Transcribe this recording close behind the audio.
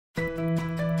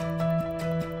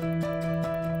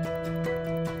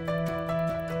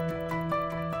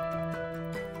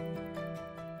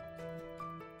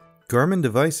Garmin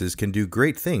devices can do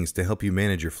great things to help you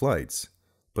manage your flights,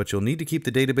 but you'll need to keep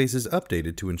the databases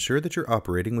updated to ensure that you're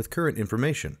operating with current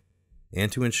information,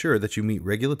 and to ensure that you meet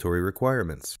regulatory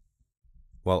requirements.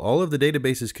 While all of the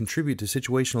databases contribute to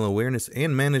situational awareness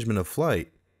and management of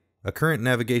flight, a current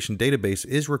navigation database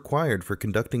is required for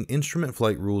conducting instrument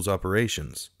flight rules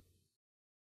operations.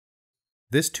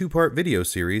 This two-part video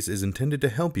series is intended to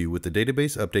help you with the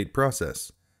database update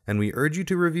process, and we urge you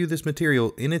to review this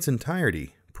material in its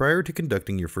entirety prior to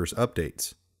conducting your first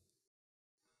updates.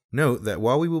 Note that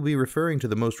while we will be referring to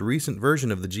the most recent version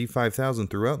of the G5000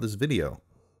 throughout this video,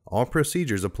 all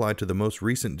procedures apply to the most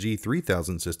recent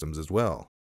G3000 systems as well.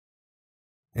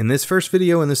 In this first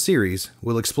video in the series,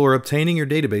 we'll explore obtaining your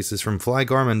databases from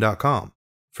flyGarmin.com.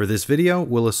 For this video,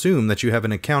 we'll assume that you have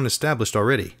an account established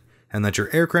already, and that your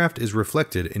aircraft is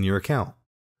reflected in your account.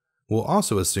 We'll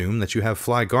also assume that you have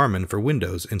flyGarmin for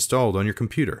Windows installed on your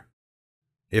computer.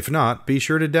 If not, be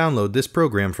sure to download this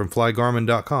program from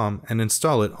flyGarmin.com and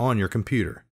install it on your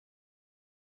computer.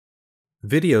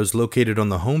 Videos located on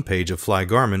the homepage of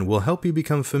flyGarmin will help you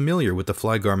become familiar with the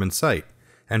flyGarmin site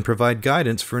and provide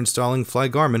guidance for installing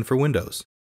flyGarmin for Windows.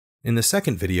 In the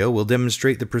second video, we'll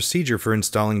demonstrate the procedure for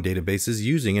installing databases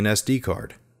using an SD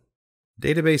card.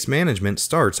 Database management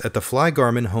starts at the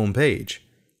flyGarmin homepage,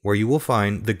 where you will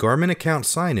find the Garmin Account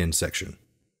Sign-In section.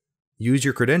 Use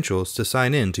your credentials to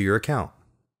sign in to your account.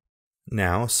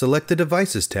 Now, select the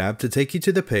Devices tab to take you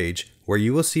to the page where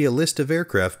you will see a list of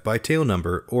aircraft by tail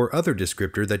number or other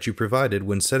descriptor that you provided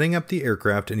when setting up the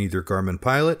aircraft in either Garmin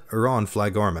Pilot or on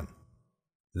flyGarmin.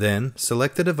 Then,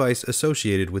 select the device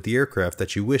associated with the aircraft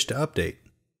that you wish to update.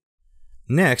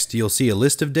 Next, you'll see a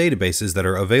list of databases that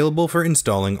are available for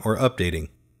installing or updating.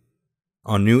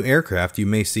 On new aircraft, you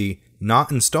may see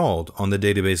Not Installed on the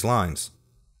database lines.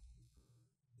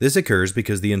 This occurs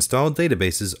because the installed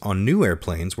databases on new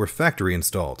airplanes were factory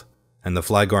installed, and the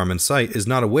flyGarmin site is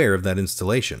not aware of that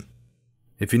installation.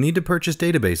 If you need to purchase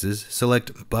databases,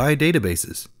 select Buy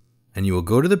Databases, and you will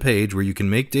go to the page where you can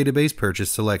make database purchase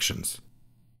selections.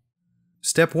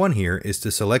 Step 1 here is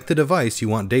to select the device you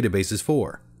want databases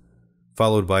for,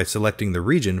 followed by selecting the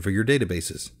region for your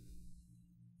databases.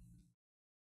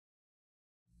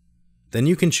 Then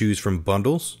you can choose from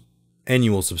bundles,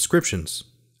 annual subscriptions,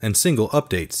 and single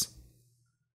updates.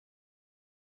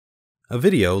 A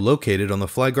video located on the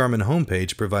flyGarmin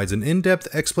homepage provides an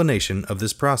in-depth explanation of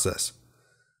this process.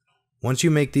 Once you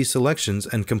make these selections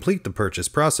and complete the purchase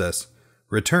process,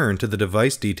 return to the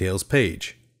Device Details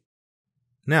page.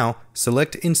 Now,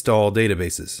 select Install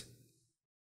Databases.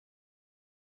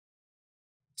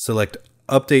 Select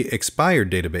Update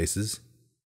Expired Databases.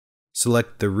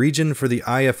 Select the region for the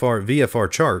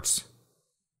IFR/VFR charts,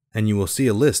 and you will see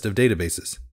a list of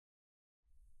databases.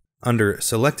 Under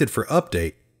Selected for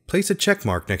Update, place a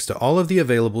checkmark next to all of the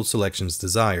available selections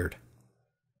desired.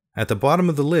 At the bottom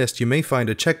of the list, you may find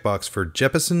a checkbox for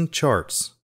Jeppesen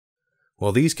charts.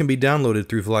 While these can be downloaded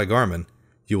through flyGarmin,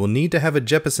 you will need to have a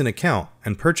Jeppesen account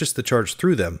and purchase the charts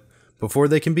through them before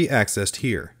they can be accessed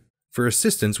here. For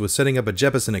assistance with setting up a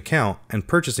Jeppesen account and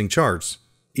purchasing charts,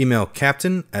 email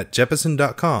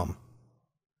captain@jeppesen.com.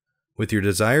 With your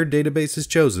desired databases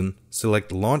chosen,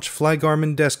 select Launch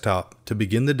flyGarmin Desktop to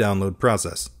begin the download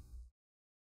process.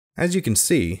 As you can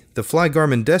see, the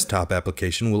flyGarmin desktop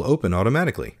application will open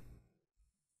automatically.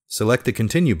 Select the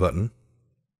Continue button,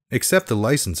 accept the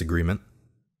license agreement,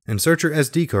 insert your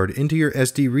SD card into your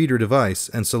SD reader device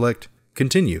and select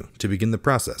Continue to begin the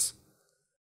process.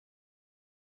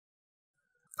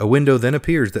 A window then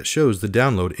appears that shows the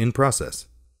download in process.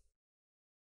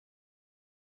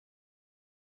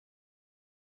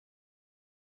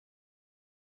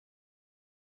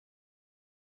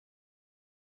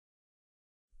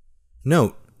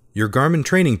 Note, your Garmin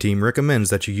training team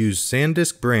recommends that you use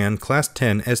SanDisk brand Class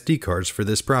 10 SD cards for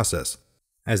this process,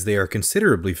 as they are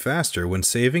considerably faster when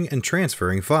saving and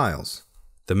transferring files.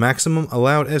 The maximum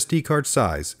allowed SD card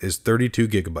size is 32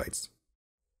 GB.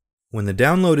 When the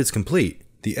download is complete,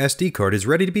 the SD card is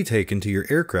ready to be taken to your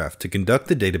aircraft to conduct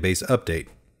the database update.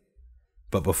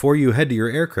 But before you head to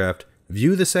your aircraft,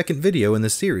 view the second video in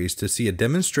the series to see a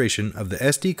demonstration of the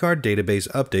SD card database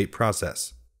update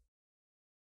process.